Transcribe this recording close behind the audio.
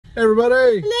Hey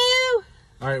everybody! Hello!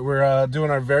 Alright, we're doing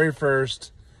our very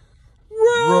first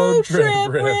Road trip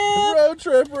rip! Road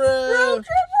trip rip! Road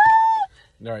trip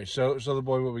rip! Alright, show the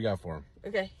boy what we got for him.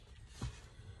 Okay.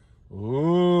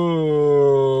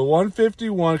 Ooh,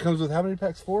 151 comes with how many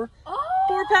packs? 4? Oh.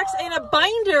 4 packs and a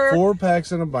binder. 4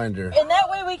 packs and a binder. And that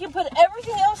way we can put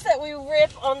everything else that we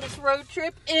rip on this road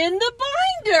trip in the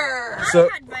binder. So,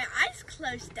 I had my eyes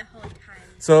closed the whole time.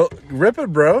 So rip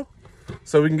it, bro.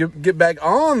 So we can get back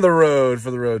on the road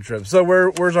for the road trip. So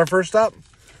where's our first stop?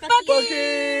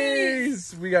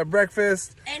 Buc-ees! We got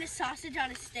breakfast. And a sausage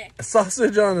on a stick. A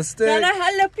sausage on a stick. And a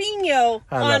jalapeno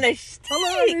on a stick.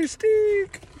 On a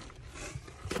stick.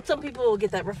 Some people will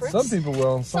get that reference. Some people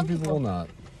will. Some people will not.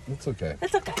 It's okay.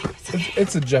 It's okay. It's okay.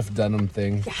 It's a Jeff Dunham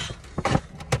thing. Yeah.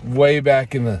 Way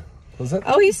back in the... Was that?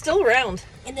 Oh, he's still around.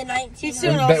 In the 1900s. He's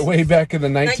doing all... Way back in the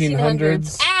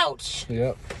 1900s. Ouch!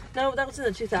 Yep. No, that was in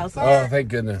the 2000s. Oh, thank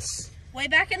goodness. Way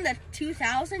back in the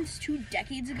 2000s, 2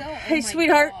 decades ago. Oh Hey, my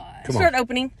sweetheart. Come on. Start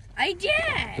opening. I did.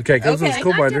 Okay, comes with Okay. a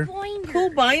cool I got binder. the binder. Cool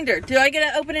binder. Do I get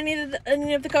to open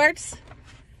any of the cards?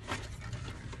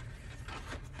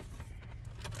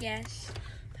 Yes.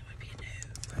 That would be a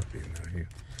no. That'd be a no.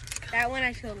 That one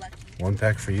I feel lucky. 1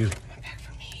 pack for you. 1 pack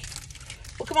for me.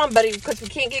 Well, come on, buddy, because we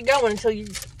can't get going until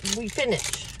we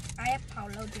finish. I have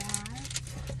Paulo Jazz,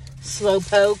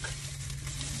 Slowpoke.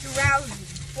 Drowsy,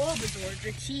 Bulbasaur,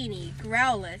 Dratini,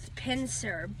 Growlithe,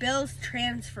 Pinsir, Bill's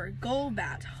Transfer,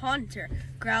 Golbat, Haunter,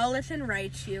 Growlithe and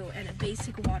Raichu, and a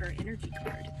basic water energy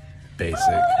card. Basic.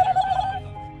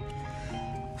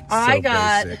 I So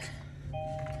got basic.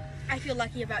 I feel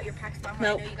lucky about your packs, Mama.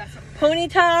 Nope. I know you got something.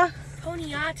 Ponyta,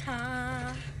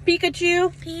 Ponyata,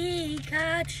 Pikachu,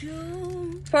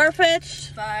 Pikachu,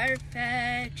 Farfetch'd.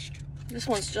 Farfetch'd. This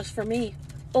one's just for me.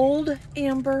 Old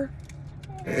Amber,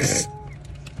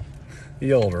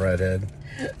 You old redhead.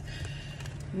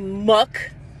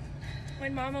 Muck,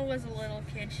 When Mama was a little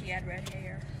kid, she had red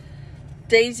hair.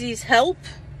 Daisy's Help.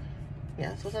 Yeah,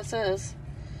 that's what that says.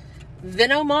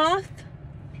 Venomoth,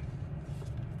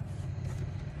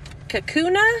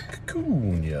 Kakuna,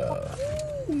 Cunha.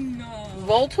 No.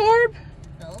 Voltorb.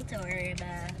 Voltorb.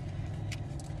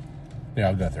 Yeah,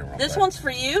 I'll go through real This quick. one's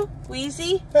for you,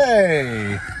 Wheezy,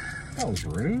 Hey! That was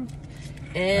rude.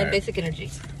 and Alright. Basic Energy.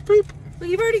 Boop. Well,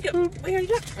 you've already got. We already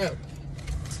got. Oh,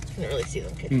 can't really see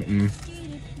them, kid.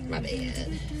 My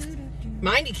bad.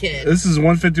 Mindy Kid. This is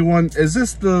 151. Is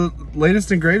this the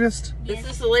latest and greatest? This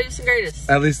is the latest and greatest.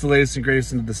 At least the latest and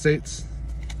greatest in the States.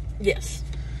 Yes.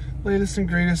 Latest and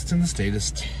greatest in the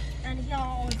statist. And here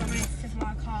are the rest of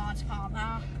my cards,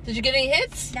 Papa. Did you get any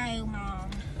hits? No, Mom.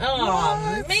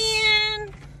 Oh What?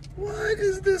 man. What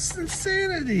is this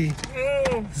insanity?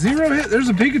 Mm. 0 hit. There's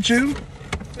a Pikachu.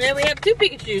 Yeah, we have 2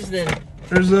 Pikachus then.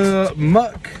 There's a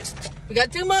Muck. We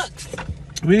got 2 Mucks.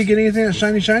 We didn't get anything that's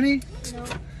shiny? No.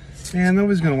 Man,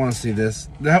 nobody's gonna want to see this.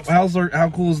 How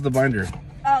cool is the binder?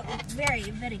 Oh, very,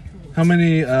 very cool. How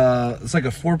many? It's like a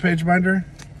 4-page binder.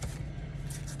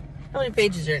 How many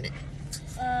pages are in it?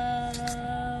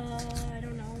 I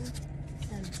don't know.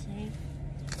 Doesn't say.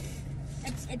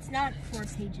 It's not 4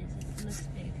 pages. It looks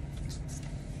big.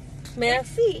 May I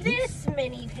see? This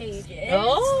many pages.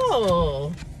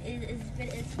 Oh.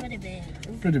 It's pretty big.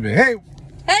 Pretty big. Hey,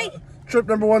 Hey. trip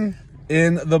number 1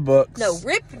 in the books. No,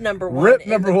 rip number 1. Rip in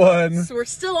number the 1. books. We're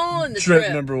still on the Trip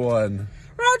trip. number 1.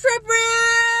 Road trip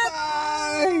rip.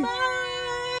 Bye. Bye.